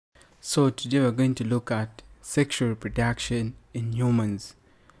So today we're going to look at sexual reproduction in humans.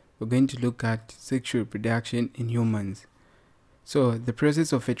 We're going to look at sexual reproduction in humans. So the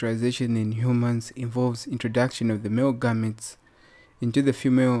process of fertilization in humans involves introduction of the male gametes into the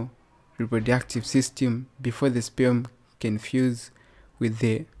female reproductive system before the sperm can fuse with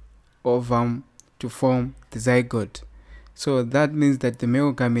the ovum to form the zygote. So that means that the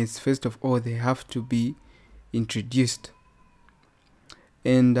male gametes, first of all, they have to be introduced.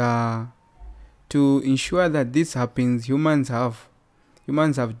 And to ensure that this happens, humans have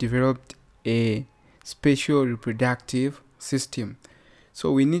developed a special reproductive system.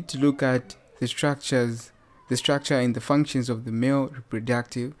 So we need to look at the structure and the functions of the male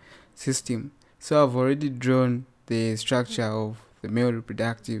reproductive system. So I've already drawn the structure of the male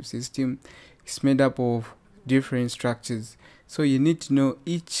reproductive system. It's made up of different structures. So you need to know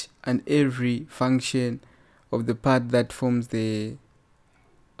each and every function of the part that forms the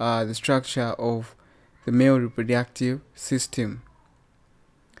structure of the male reproductive system.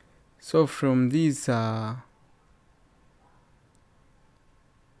 So from these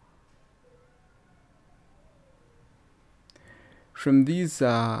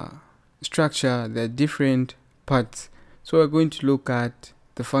structure, there are different parts. So we're going to look at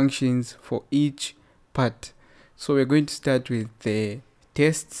the functions for each part. So we're going to start with the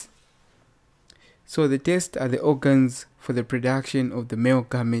testes. So the testes are the organs for the production of the male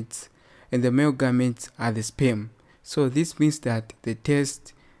gametes, and the male gametes are the sperm. So this means that the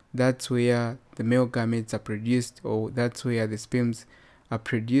test, that's where the male gametes are produced, or that's where the sperms are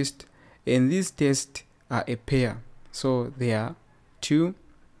produced. And these tests are a pair, so they are two,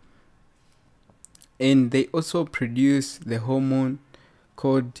 and they also produce the hormone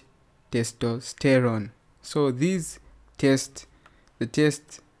called testosterone. So these tests,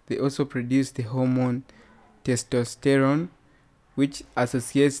 they also produce the hormone testosterone, which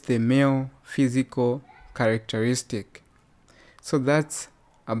associates the male physical characteristic. So that's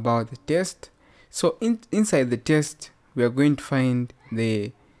about the test. So inside the test, we are going to find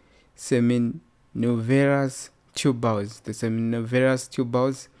the seminiferous tubules. The seminiferous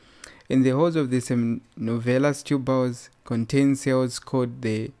tubules, and the walls of the seminiferous tubules contain cells called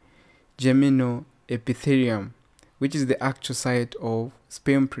the germinal epithelium, which is the actual site of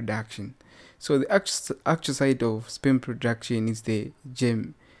sperm production. So the actual site of sperm production is the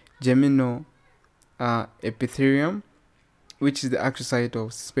germinal epithelium, which is the actual site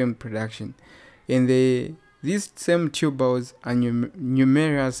of sperm production. And these same tubules are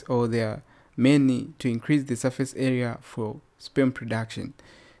numerous, or they are many, to increase the surface area for sperm production.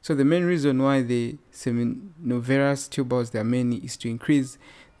 So the main reason why the seminiferous tubules, there are many, is to increase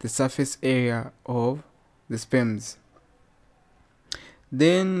the surface area of the sperms.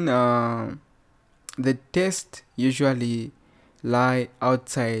 Then the tests usually lie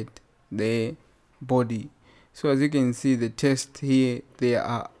outside the body. So as you can see, the tests here, they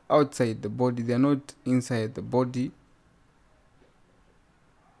are outside the body, they are not inside the body.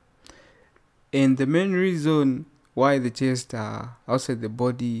 And the main reason why the tests are outside the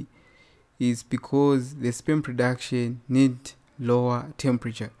body is because the sperm production need lower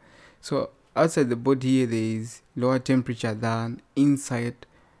temperature. So outside the body here, there is lower temperature than inside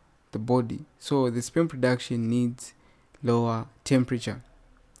the body. So the sperm production needs lower temperature.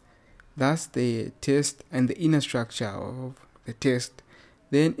 That's the test and the inner structure of the test.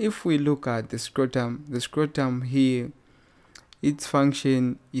 Then if we look at the scrotum here, its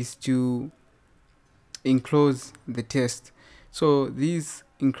function is to enclose the test. So this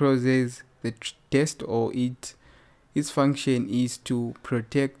encloses the test, or its function is to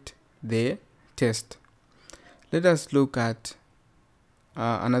protect the test. Let us look at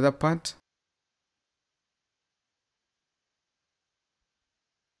another part.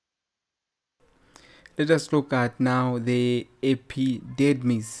 Let us look at now the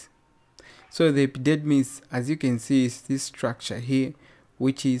epidermis. So the epidermis, as you can see, is this structure here,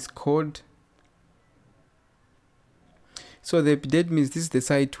 which is called. So the epidermis, this is the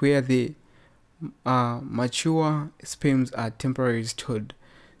site where the mature sperms are temporarily stored.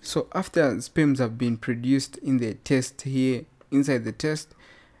 So after sperms have been produced in the test here, inside the test,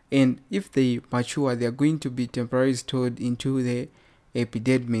 and if they mature, they are going to be temporarily stored into the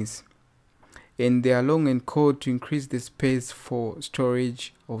epidermis, and they are long and cold to increase the space for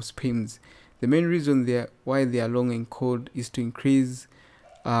storage of sperms. The main reason why they are long and cold is to increase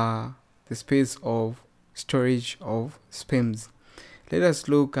the space of storage of sperms. Let us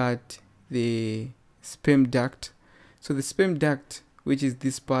look at the sperm duct. So the sperm duct, which is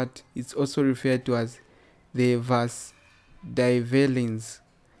this part, is also referred to as the vas diverens.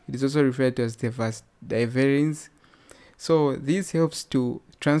 It is also referred to as the vas diverens. So this helps to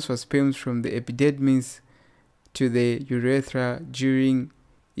transfer sperms from the epidermis to the urethra during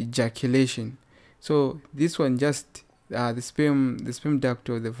ejaculation. So this one just the sperm duct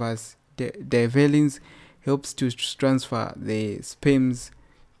or the vas deferens helps to transfer the sperms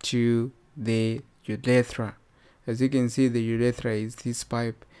to the urethra. As you can see, the urethra is this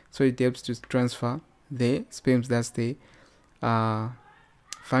pipe, so it helps to transfer the sperms. That's the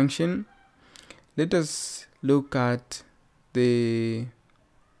function. Let us look at the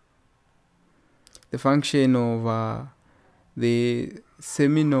function of the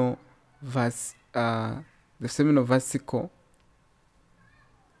seminal vesicle.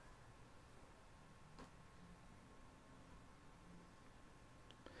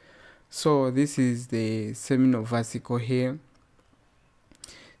 So this is the seminal vesicle here.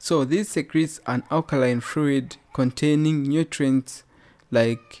 So this secretes an alkaline fluid containing nutrients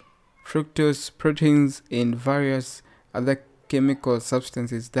like fructose, proteins, and various other chemical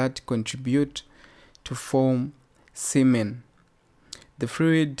substances that contribute to form semen. The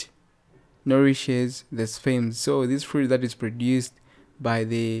fluid nourishes the sperms. So this fluid that is produced by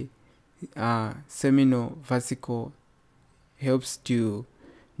the seminal vesicle helps to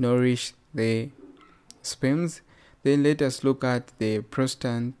nourish the sperms. Then let us look at the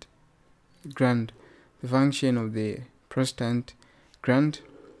prostate gland, the function of the prostate gland.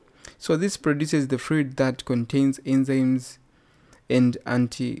 So this produces the fluid that contains enzymes and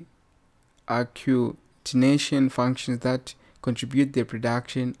anti-agglutination functions that contribute the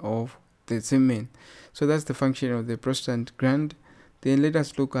production of the semen. So that's the function of the prostate gland. Then let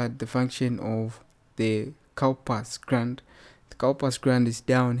us look at the function of the corpus gland. The corpus gland is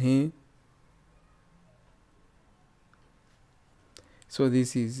down here. So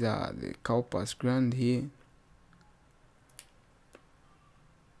this is the corpus gland here.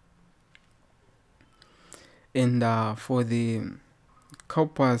 And for the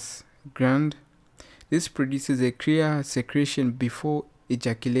corpus gland, this produces a clear secretion before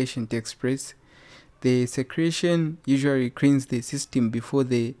ejaculation takes place. The secretion usually cleans the system before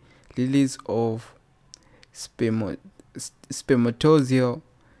the release of spermatozoa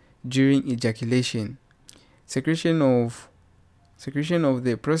during ejaculation. Secretion of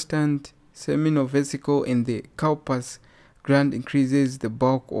the prostate, seminal vesicle, and the corpus gland increases the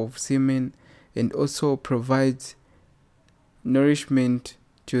bulk of semen and also provides nourishment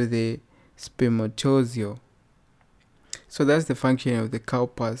to the spermatozoa. So that's the function of the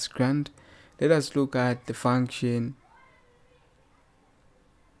corpus gland. Let us look at the function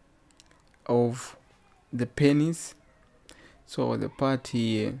of the penis. So the part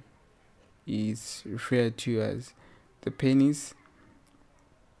here is referred to as the penis.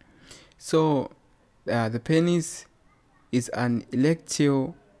 So the penis is an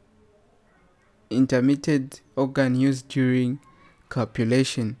erectile intermittent organ used during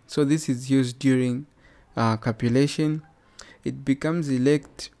copulation. So this is used during copulation. It becomes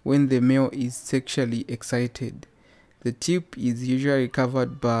erect when the male is sexually excited. The tip is usually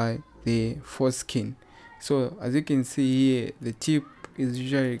covered by the foreskin. So as you can see here, the tip is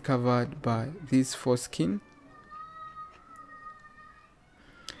usually covered by this foreskin.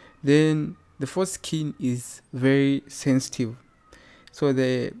 Then the foreskin is very sensitive. So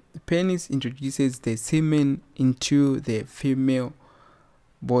the penis introduces the semen into the female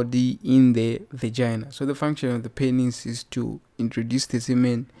body in the vagina. So the function of the penis is to introduce the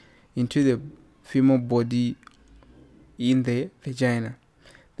semen into the female body in the vagina.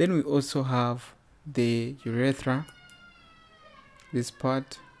 Then we also have the urethra, this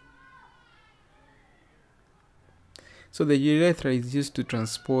part. So the urethra is used to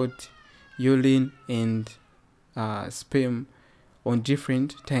transport urine and sperm on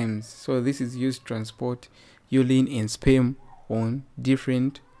different times. So this is used to transport urine and sperm on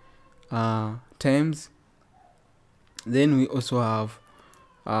different times. Then we also have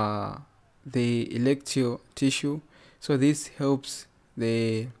the erectile tissue. So this helps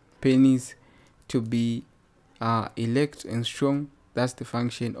the penis to be erect and strong. That's the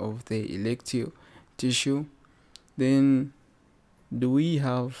function of the erectile tissue. Then do we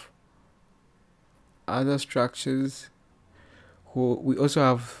have other structures? We also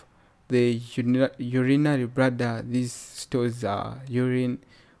have the urinary bladder. This stores urine.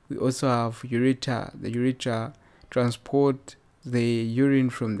 We also have ureter. The ureter transport the urine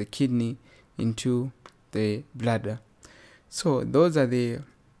from the kidney into the bladder. So those are the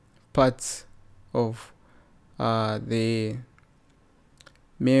parts of the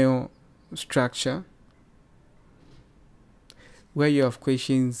male structure. Where you have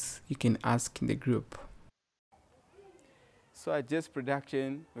questions, you can ask in the group. So at Just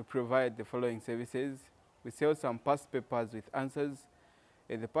Production, we provide the following services. We sell some past papers with answers.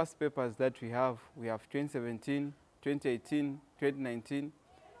 The past papers that we have 2017, 2018, 2019,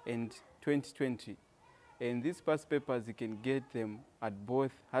 and 2020. And these past papers, you can get them at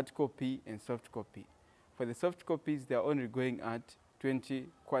both hard copy and soft copy. For the soft copies, they are only going at 20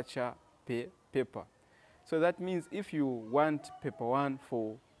 kwacha per paper. So that means if you want paper 1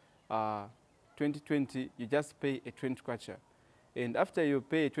 for 2020, you just pay a 20 kwacha. And after you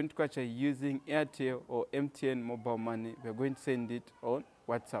pay 20 kwacha using Airtel or MTN mobile money, we are going to send it on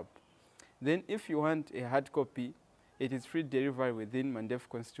WhatsApp. Then if you want a hard copy, it is free delivery within Mandef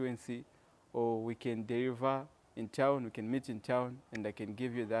constituency, or we can deliver in town, we can meet in town, and I can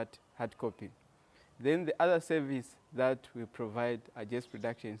give you that hard copy. Then the other service that we provide are just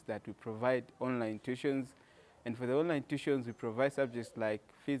productions that we provide online tuitions. And for the online tuitions, we provide subjects like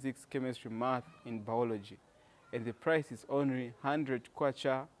physics, chemistry, math, and biology. And the price is only 100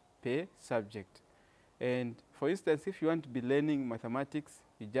 kwacha per subject. And for instance, if you want to be learning mathematics,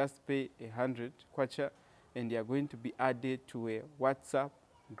 you just pay 100 kwacha, and you are going to be added to a WhatsApp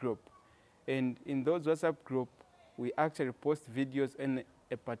group. And in those WhatsApp group, we actually post videos on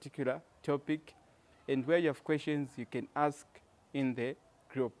a particular topic, and where you have questions, you can ask in the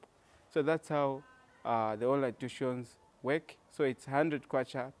group. So that's how the online tuitions work. So it's 100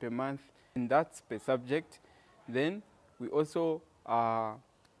 kwacha per month, and that's per subject. Then we also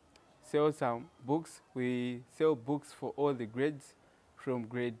sell some books. We sell books for all the grades from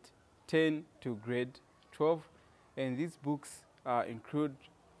grade 10 to grade 12. And these books include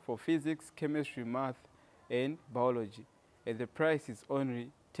for physics, chemistry, math, and biology. And the price is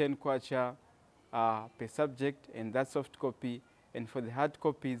only 10 kwacha per subject, and that's soft copy. And for the hard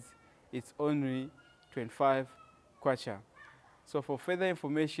copies, it's only 25 kwacha. So for further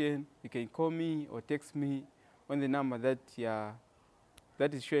information, you can call me or text me on the number that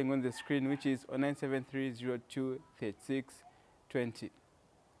is showing on the screen, which is 0973023620.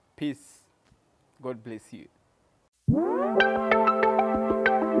 Peace. God bless you.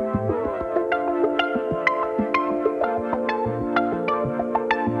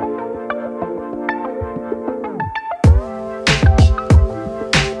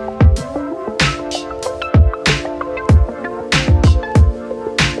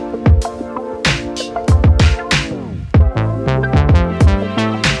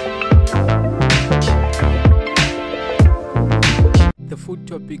 The full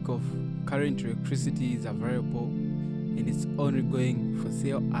topic of current electricity is available, and it's only going for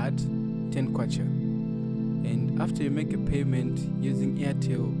sale at 10 kwacha. And after you make a payment using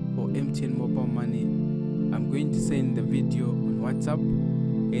Airtel or MTN mobile money, I'm going to send the video on WhatsApp,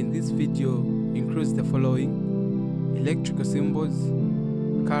 and this video includes the following: electrical symbols,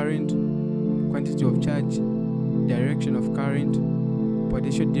 current, quantity of charge, direction of current,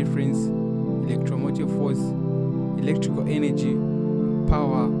 potential difference, electromotive force, electrical energy,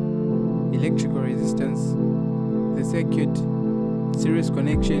 power, electrical resistance, the circuit, series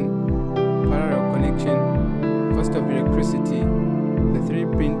connection, parallel connection, cost of electricity,